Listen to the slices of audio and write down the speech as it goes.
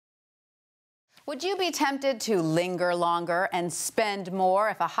Would you be tempted to linger longer and spend more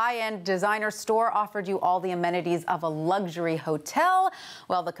if a high-end designer store offered you all the amenities of a luxury hotel?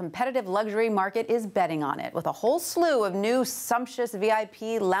 Well, the competitive luxury market is betting on it with a whole slew of new sumptuous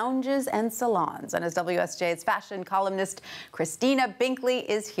VIP lounges and salons. And as WSJ's fashion columnist Christina Binkley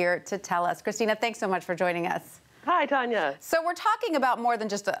is here to tell us. Christina, thanks so much for joining us. Hi, Tanya. So we're talking about more than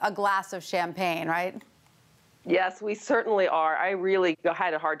just a glass of champagne, right? Yes, we certainly are. I really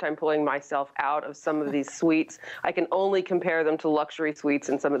had a hard time pulling myself out of some of these suites. I can only compare them to luxury suites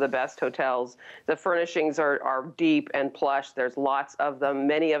in some of the best hotels. The furnishings are deep and plush. There's lots of them.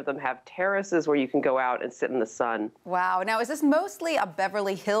 Many of them have terraces where you can go out and sit in the sun. Wow. Now, is this mostly a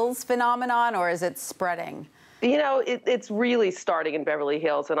Beverly Hills phenomenon, or is it spreading? You know, it's really starting in Beverly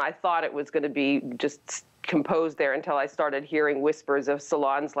Hills, and I thought it was going to be just composed there until I started hearing whispers of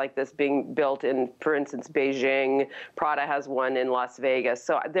salons like this being built in, for instance, Beijing. Prada has one in Las Vegas.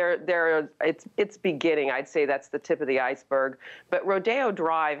 So it's beginning. I'd say that's the tip of the iceberg. But Rodeo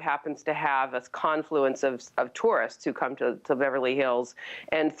Drive happens to have a confluence of tourists who come to Beverly Hills,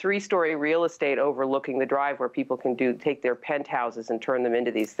 and three-story real estate overlooking the drive where people can take their penthouses and turn them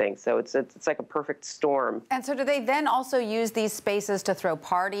into these things. So it's like a perfect storm. And so do they then also use these spaces to throw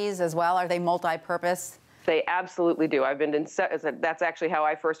parties as well? Are they multi-purpose? They absolutely do. I've been in, that's actually how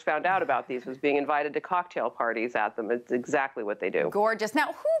I first found out about these, was being invited to cocktail parties at them. It's exactly what they do. Gorgeous. Now,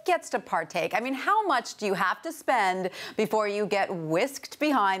 who gets to partake? I mean, how much do you have to spend before you get whisked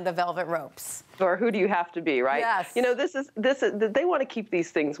behind the velvet ropes? Or who do you have to be, right? Yes. You know, they want to keep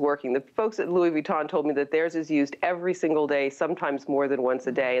these things working. The folks at Louis Vuitton told me that theirs is used every single day, sometimes more than once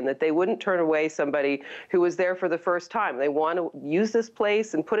a day, and that they wouldn't turn away somebody who was there for the first time. They want to use this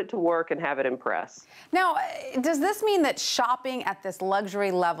place and put it to work and have it impress. Now, does this mean that shopping at this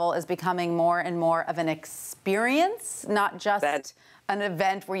luxury level is becoming more and more of an experience, not just an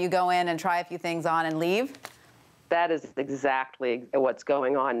event where you go in and try a few things on and leave? That is exactly what's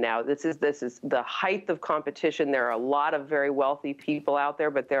going on now. This is the height of competition. There are a lot of very wealthy people out there,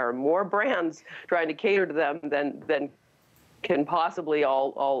 but there are more brands trying to cater to them than can possibly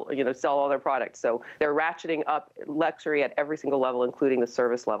all sell all their products. So they're ratcheting up luxury at every single level, including the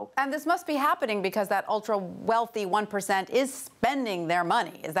service level. And this must be happening because that ultra wealthy 1% is spending their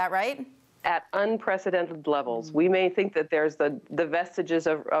money. Is that right? At unprecedented levels. We may think that there's the vestiges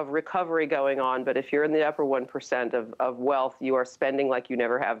of recovery going on, but if you're in the upper 1% of wealth, you are spending like you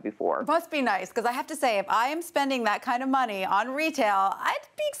never have before. Must be nice, because I have to say, if I am spending that kind of money on retail, I'd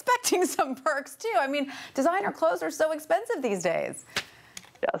be expecting some perks too. I mean, designer clothes are so expensive these days.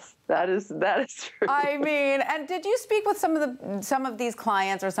 Yes, that is true. I mean, and did you speak with some of these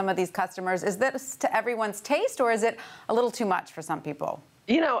clients or some of these customers? Is this to everyone's taste, or is it a little too much for some people?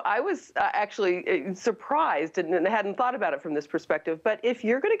 You know, I was actually surprised and hadn't thought about it from this perspective. But if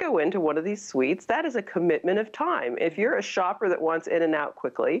you're going to go into one of these suites, that is a commitment of time. If you're a shopper that wants in and out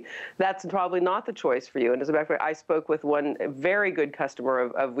quickly, that's probably not the choice for you. And as a matter of fact, I spoke with one very good customer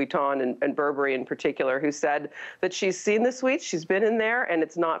of Vuitton and Burberry in particular, who said that she's seen the suites, she's been in there, and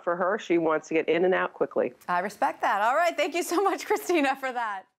it's not for her. She wants to get in and out quickly. I respect that. All right. Thank you so much, Christina, for that.